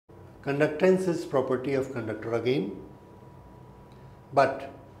Conductance is property of conductor again,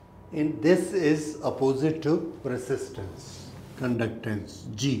 but in this is opposite to resistance.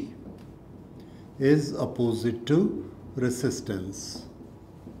 Conductance G is opposite to resistance.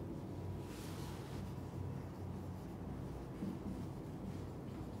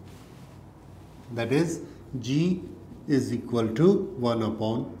 That is, G is equal to 1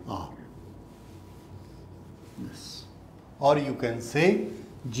 upon R. Yes. Or you can say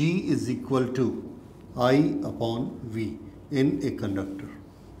G is equal to I upon V in a conductor.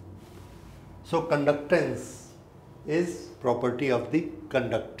 So conductance is property of the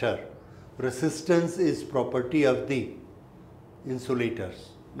conductor. Resistance is property of the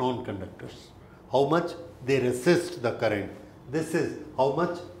insulators, non-conductors. How much they resist the current. This is how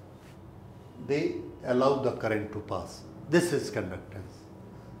much they allow the current to pass. This is conductance.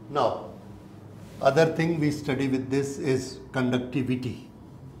 Now, other thing we study with this is conductivity.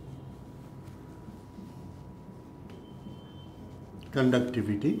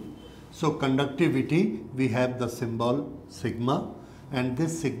 Conductivity. So conductivity, we have the symbol sigma, and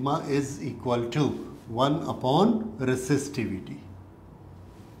this sigma is equal to 1 upon resistivity.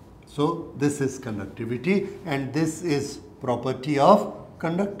 So this is conductivity, and this is property of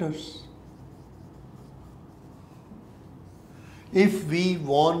conductors. If we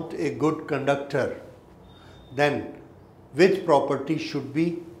want a good conductor, then which property should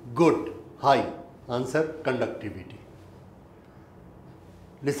be good, high? Answer, conductivity.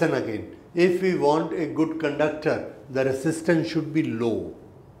 Listen again. If we want a good conductor, the resistance should be low.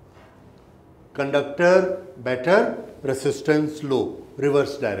 Conductor better, resistance low,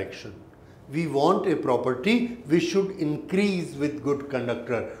 reverse direction. We want a property which should increase with good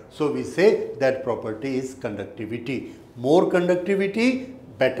conductor. So we say that property is conductivity. More conductivity,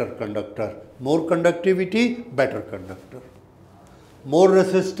 better conductor. More conductivity, better conductor. More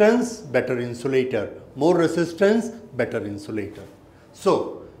resistance, better insulator. More resistance, better insulator.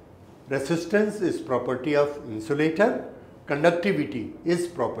 So, resistance is property of insulator. Conductivity is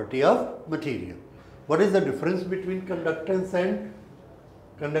property of material. What is the difference between conductance and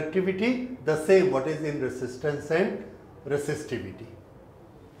conductivity? The same what is in resistance and resistivity.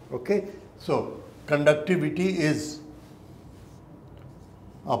 Okay. So, conductivity is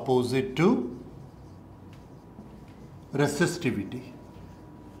opposite to resistivity.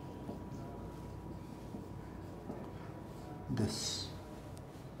 This.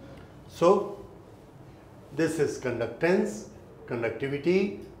 So, this is conductance,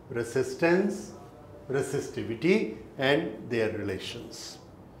 conductivity, resistance, resistivity and their relations.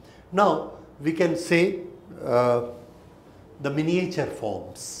 Now, we can say the miniature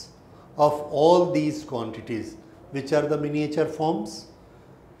forms of all these quantities. Which are the miniature forms?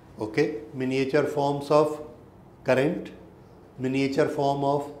 Okay, miniature forms of current, miniature form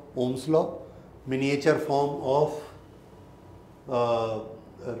of Ohm's law, miniature form of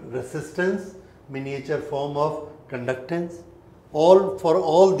resistance, miniature form of conductance. For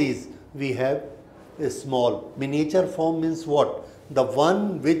all these we have a small. Miniature form means what? The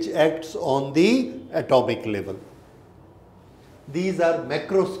one which acts on the atomic level. These are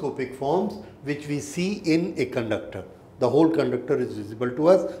macroscopic forms which we see in a conductor. The whole conductor is visible to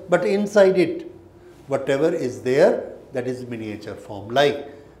us, but inside it, whatever is there, that is miniature form. Like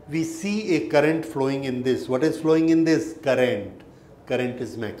we see a current flowing in this. What is flowing in this? Current. Current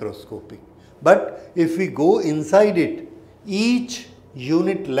is macroscopic. But if we go inside it, each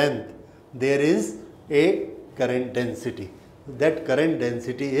unit length, there is a current density. That current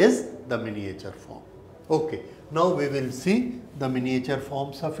density is the miniature form. Okay. Now we will see the miniature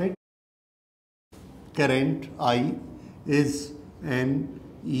forms of it. Current I is N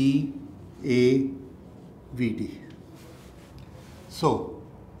E A V D. So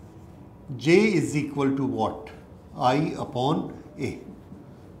J is equal to what? I upon A.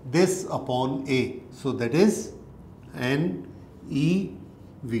 This upon A. So that is N E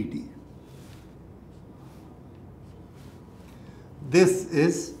V D. This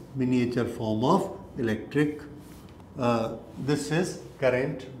is miniature form of electric. This is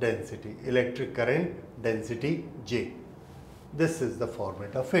current density, electric current density J. This is the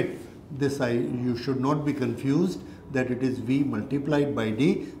format of it. This you should not be confused that it is V multiplied by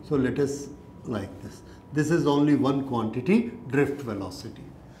D. So let us like this. This is only one quantity, drift velocity.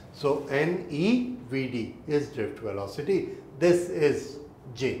 So NEVD is drift velocity. This is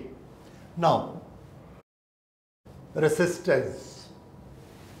J. Now resistance.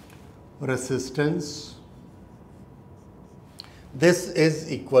 This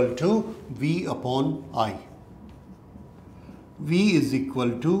is equal to V upon I. V is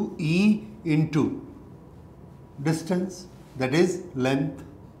equal to E into distance, that is length,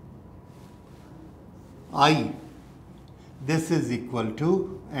 I, this is equal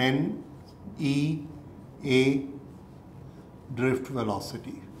to N E A drift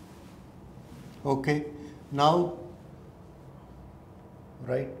velocity. Okay, now,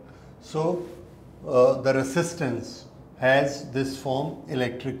 right, so the resistance has this form,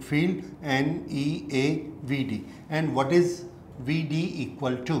 electric field NEAVD. And what is VD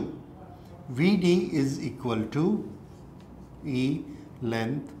equal to? VD is equal to E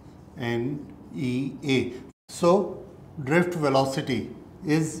length NEA. So drift velocity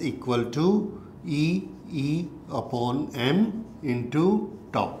is equal to E upon M into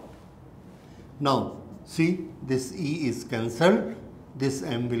tau. Now see, this E is cancelled, this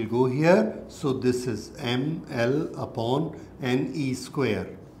M will go here, so this is ML upon NE square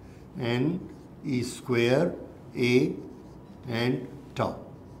A and tau.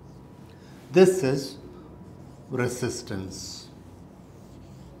 This is resistance.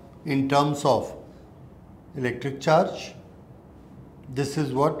 In terms of electric charge, this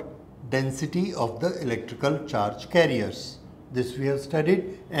is what? Density of the electrical charge carriers. This we have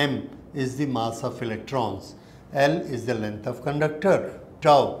studied. M is the mass of electrons, L is the length of conductor,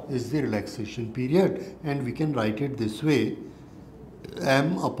 tau is the relaxation period, and we can write it this way: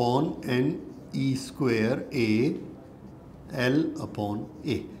 M upon NE square A, L upon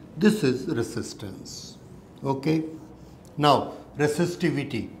A. This is resistance. Okay. Now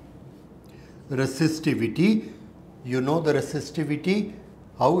resistivity. Resistivity, you know the resistivity,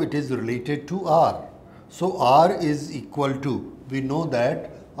 how it is related to R. So R is equal to, we know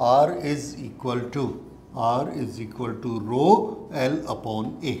that R is equal to rho L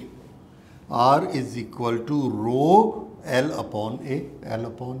upon A. R is equal to rho L upon A, L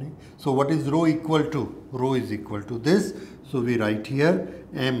upon A. So what is rho equal to? Rho is equal to this. So we write here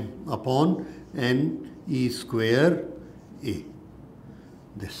M upon NE square A.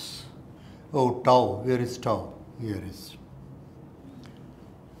 This. Oh, tau, where is tau? Here is.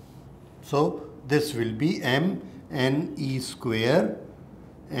 So this will be M NE square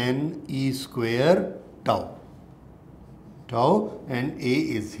tau. Tau, and A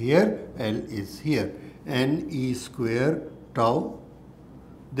is here, L is here. NE square tau,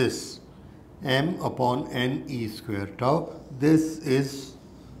 this M upon NE square tau, this is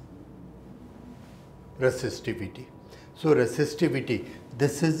resistivity. So resistivity,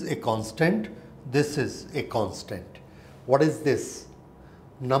 this is a constant, this is a constant. What is this?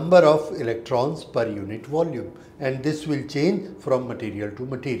 Number of electrons per unit volume, and this will change from material to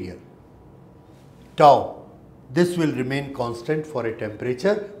material. Tau, this will remain constant for a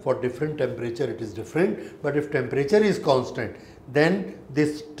temperature. For different temperature it is different, but if temperature is constant, then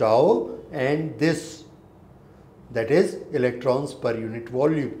this tau and this, that is electrons per unit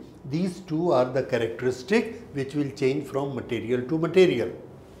volume, these two are the characteristic which will change from material to material.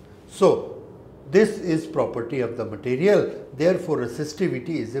 So this is property of the material, therefore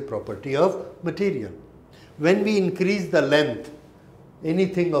resistivity is a property of material. When we increase the length,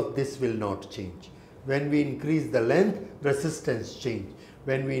 anything of this will not change. When we increase the length, resistance change.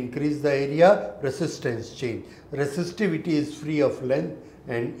 When we increase the area, resistance change. Resistivity is free of length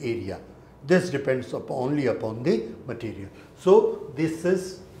and area. This depends only upon the material. So this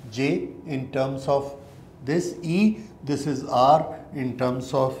is J in terms of this E, this is R in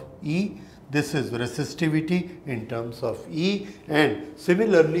terms of E, this is resistivity in terms of E, and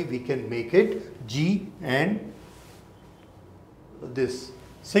similarly we can make it G and this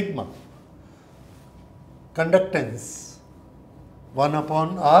sigma. Conductance, 1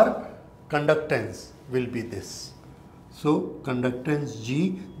 upon R, conductance will be this. So conductance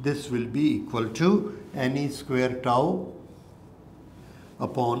G, this will be equal to NE square tau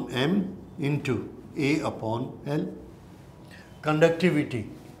upon M into A upon L. Conductivity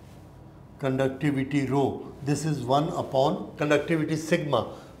rho, this is 1 upon conductivity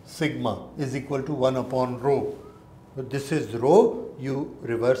sigma is equal to 1 upon rho. This is rho, you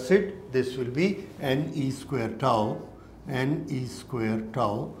reverse it, this will be NE square tau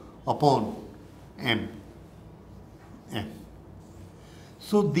upon M.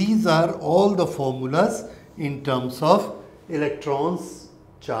 So these are all the formulas in terms of electrons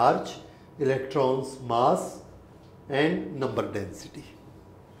charge, electrons mass and number density.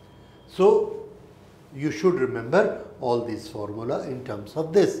 So you should remember all these formula in terms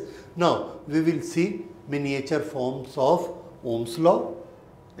of this. Now we will see miniature forms of Ohm's law,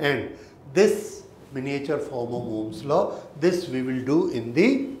 and this miniature form of Ohm's law, this we will do in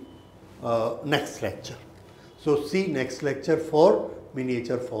the next lecture. So see next lecture for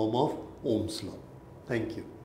miniature form of Ohm's law. Thank you.